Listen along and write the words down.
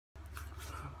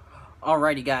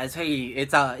Alrighty guys, hey,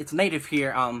 it's Native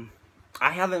here. I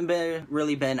haven't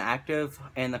really been active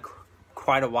in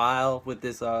quite a while with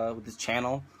this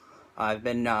channel. I've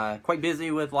been quite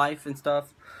busy with life and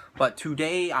stuff, but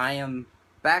today I am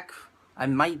back. I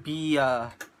might be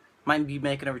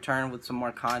making a return with some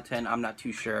more content. I'm not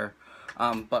too sure,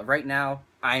 but right now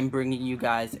I'm bringing you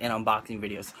guys an unboxing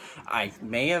videos. I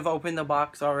may have opened the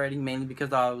box already, mainly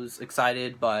because I was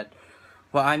excited, but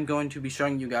what I'm going to be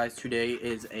showing you guys today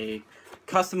is a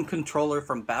custom controller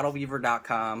from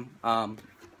BattleBeaver.com. I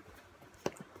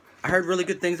heard really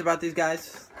good things about these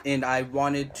guys, and I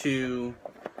wanted to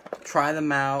try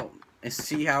them out and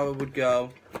see how it would go.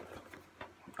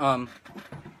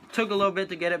 Took a little bit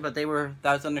to get it, but that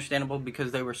was understandable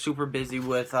because they were super busy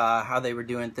with how they were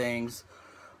doing things.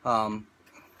 They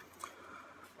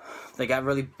got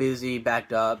really busy,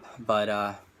 backed up,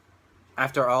 but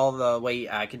after all the wait,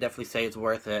 I could definitely say it's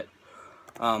worth it.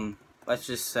 Let's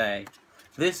just say,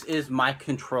 this is my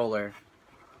controller.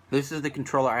 This is the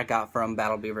controller I got from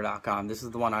BattleBeaver.com. This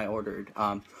is the one I ordered.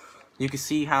 You can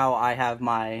see how I have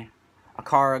my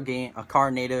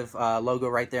AcaRa native logo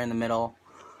right there in the middle.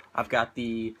 I've got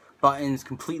the buttons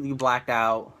completely blacked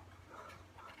out.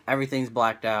 Everything's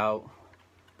blacked out.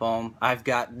 Boom. I've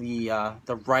got the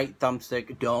right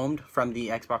thumbstick domed from the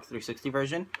Xbox 360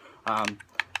 version.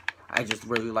 I just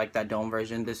really like that dome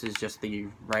version. This is just the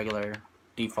regular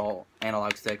default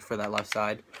analog stick for that left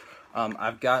side.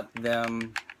 I've got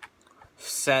them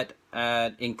set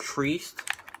at increased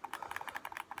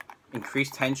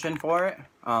tension for it.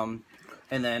 And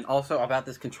then also about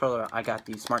this controller, I got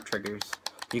these smart triggers.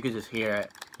 You can just hear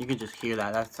it. You can just hear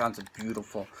that. That sounds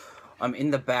beautiful.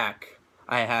 In the back,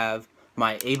 I have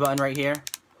my A button right here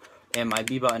and my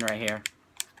B button right here.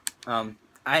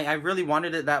 I really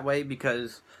wanted it that way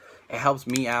because it helps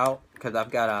me out, because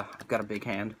I've got a big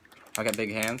hand. I got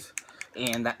big hands,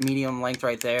 and that medium length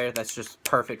right there, that's just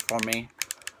perfect for me.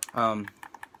 When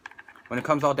it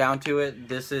comes all down to it,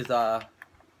 this is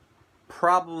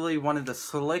probably one of the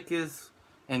slickest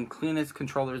and cleanest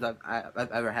controllers I've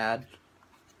ever had.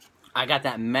 I got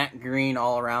that matte green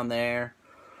all around there.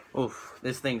 Oof,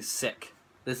 this thing's sick.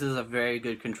 This is a very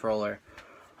good controller.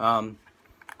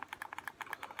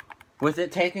 With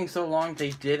it taking so long, they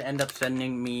did end up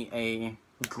sending me a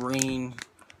green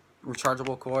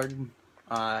rechargeable cord.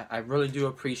 I really do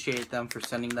appreciate them for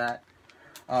sending that.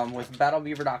 With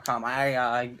BattleBeaver.com,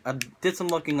 I did some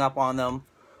looking up on them.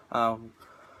 The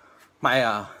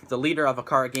leader of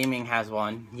AcaRa Gaming has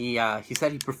one. He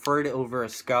said he preferred it over a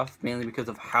Scuff, mainly because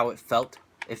of how it felt.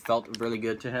 It felt really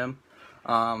good to him.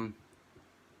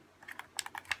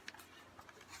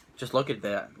 Just look at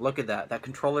that. Look at that. That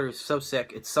controller is so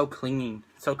sick. It's so clean,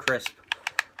 so crisp.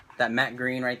 That matte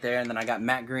green right there, and then I got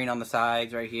matte green on the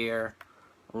sides right here.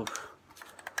 Oof.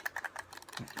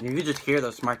 You can just hear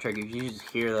those smart triggers. You just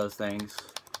hear those things.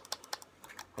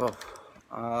 Oof.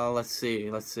 Let's see.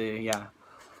 Yeah.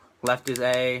 Left is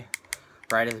A,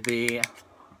 right is B.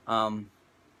 I've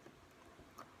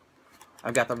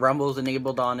got the rumbles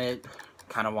enabled on it.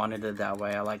 Kind of wanted it that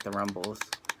way. I like the rumbles.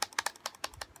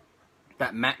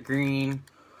 That matte green,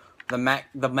 the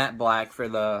matte black for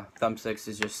the thumbsticks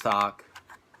is just stock.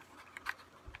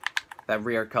 That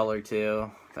rear color too,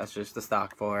 that's just the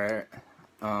stock for it.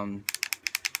 The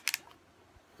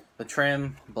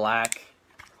trim, black.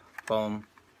 Boom.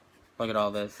 Look at all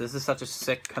this. This is such a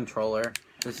sick controller.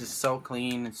 This is so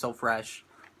clean and so fresh.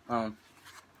 When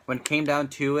it came down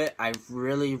to it, I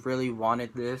really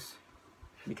wanted this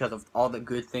because of all the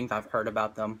good things I've heard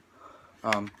about them.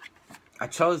 I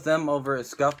chose them over a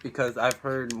Scuff because I've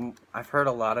heard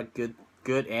a lot of good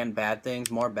and bad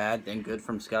things, more bad than good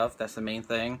from Scuff. That's the main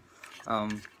thing.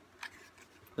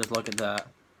 Just look at that.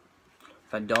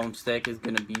 That dome stick is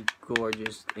gonna be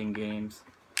gorgeous in games.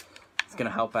 It's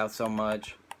gonna help out so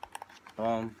much.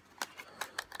 Boom.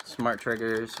 Smart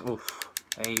triggers. Oof.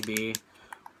 A, B.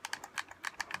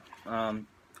 The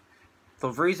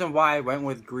reason why I went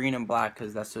with green and black,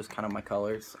 because that's just kind of my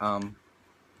colors.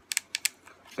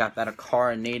 Got that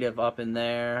AcaRa native up in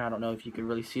there. I don't know if you can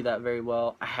really see that very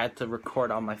well. I had to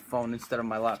record on my phone instead of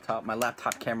my laptop. My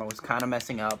laptop camera was kind of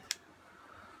messing up.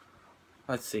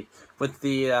 Let's see. With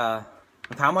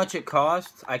how much it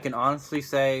costs, I can honestly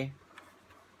say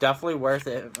definitely worth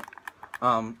it.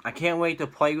 I can't wait to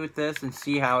play with this and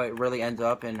see how it really ends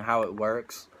up and how it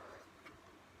works.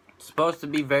 It's supposed to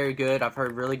be very good. I've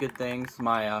heard really good things.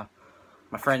 My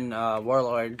friend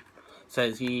Warlord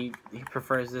says he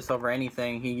prefers this over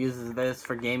anything. He uses this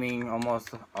for gaming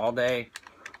almost all day,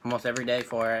 almost every day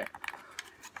for it.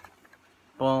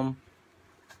 Boom.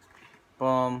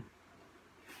 Boom.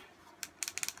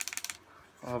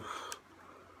 Oh.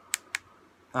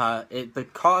 The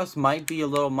cost might be a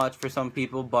little much for some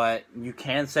people, but you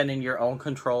can send in your own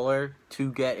controller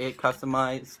to get it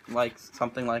customized, like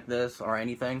something like this or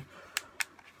anything.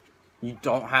 You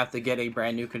don't have to get a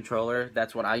brand new controller.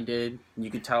 That's what I did. You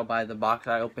could tell by the box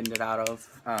I opened it out of.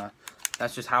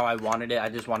 That's just how I wanted it. I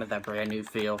just wanted that brand new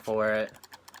feel for it.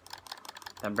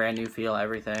 That brand new feel,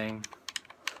 everything.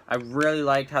 I really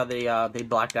liked how they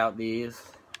blacked out these.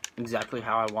 Exactly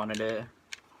how I wanted it.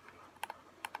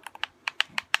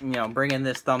 You know, bringing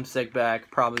this thumbstick back,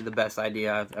 probably the best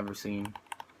idea I've ever seen.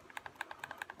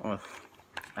 Ugh.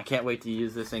 I can't wait to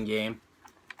use this in game.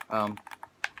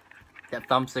 That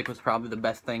thumbstick was probably the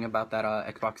best thing about that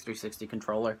Xbox 360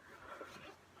 controller.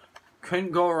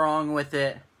 Couldn't go wrong with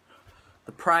it.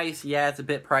 The price, yeah, it's a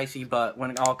bit pricey, but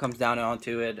when it all comes down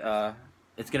onto it,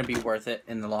 it's going to be worth it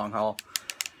in the long haul.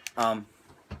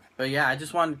 But yeah, I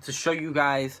just wanted to show you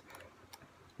guys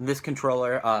this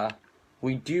controller.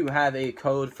 We do have a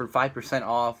code for 5%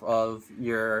 off of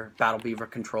your Battle Beaver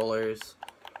controllers.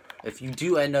 If you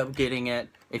do end up getting it,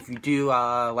 if you do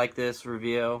like this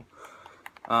review,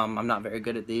 I'm not very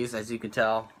good at these, as you can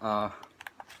tell.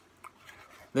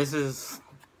 This is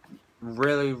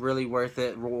really, really worth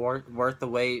it, worth the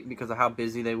wait because of how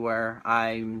busy they were.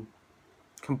 I'm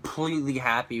completely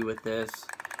happy with this.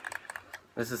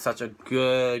 This is such a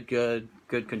good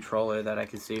controller that I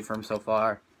can see from so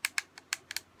far.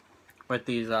 With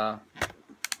these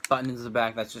buttons in the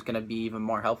back, that's just going to be even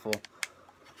more helpful.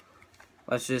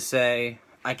 Let's just say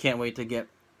I can't wait to get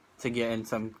in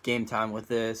some game time with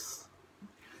this.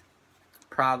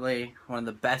 Probably one of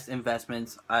the best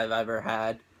investments I've ever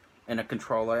had in a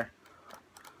controller.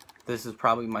 This is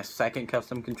probably my second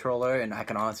custom controller, and I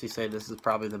can honestly say this is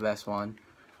probably the best one.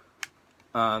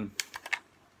 I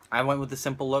went with the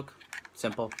simple look,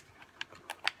 simple.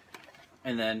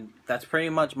 And then that's pretty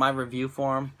much my review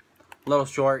for them. A little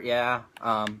short, yeah.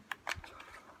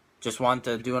 Just wanted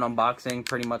to do an unboxing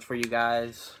pretty much for you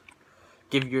guys.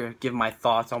 Give my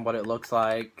thoughts on what it looks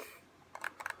like.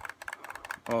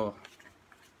 Oh.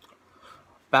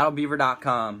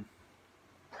 BattleBeaver.com.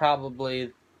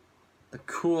 Probably the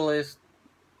coolest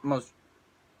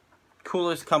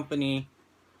company,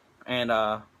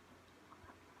 and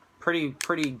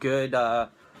pretty good,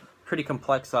 pretty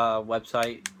complex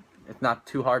website. It's not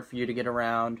too hard for you to get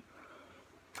around.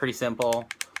 Pretty simple.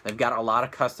 They've got a lot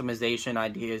of customization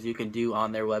ideas you can do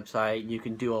on their website. You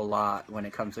can do a lot when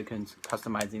it comes to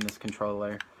customizing this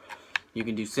controller. You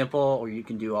can do simple, or you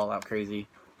can do all out crazy.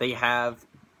 They have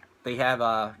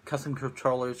custom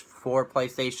controllers for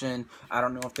PlayStation. I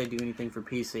don't know if they do anything for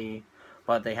PC,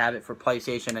 but they have it for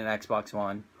PlayStation and Xbox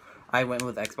One. I went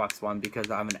with Xbox One because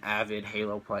I'm an avid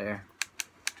Halo player,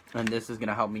 and this is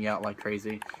gonna help me out like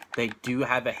crazy. They do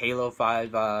have a Halo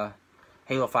 5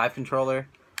 controller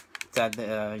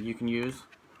that you can use.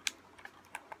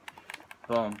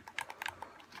 Boom.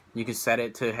 You can set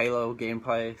it to Halo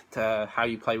gameplay, to how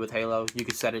you play with Halo. You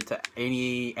can set it to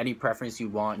any preference you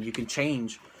want. You can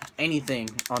change anything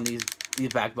on these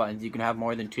back buttons. You can have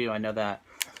more than two, I know that.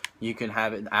 You can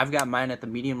have it. I've got mine at the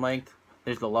medium length.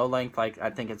 There's the low length, like I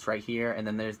think it's right here, and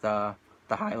then there's the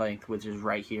high length, which is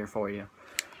right here for you.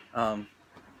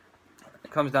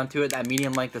 It comes down to it, that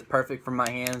medium length is perfect for my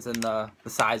hands and the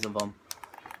size of them.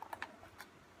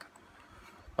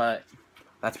 But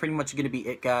that's pretty much going to be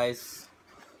it, guys.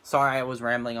 Sorry I was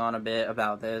rambling on a bit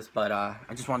about this, but I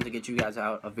just wanted to get you guys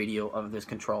out a video of this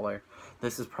controller.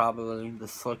 This is probably the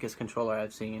slickest controller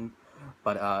I've seen.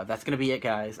 But that's going to be it,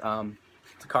 guys.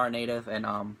 It's AcaRa native, and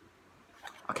I'll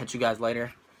catch you guys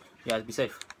later. You guys be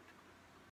safe.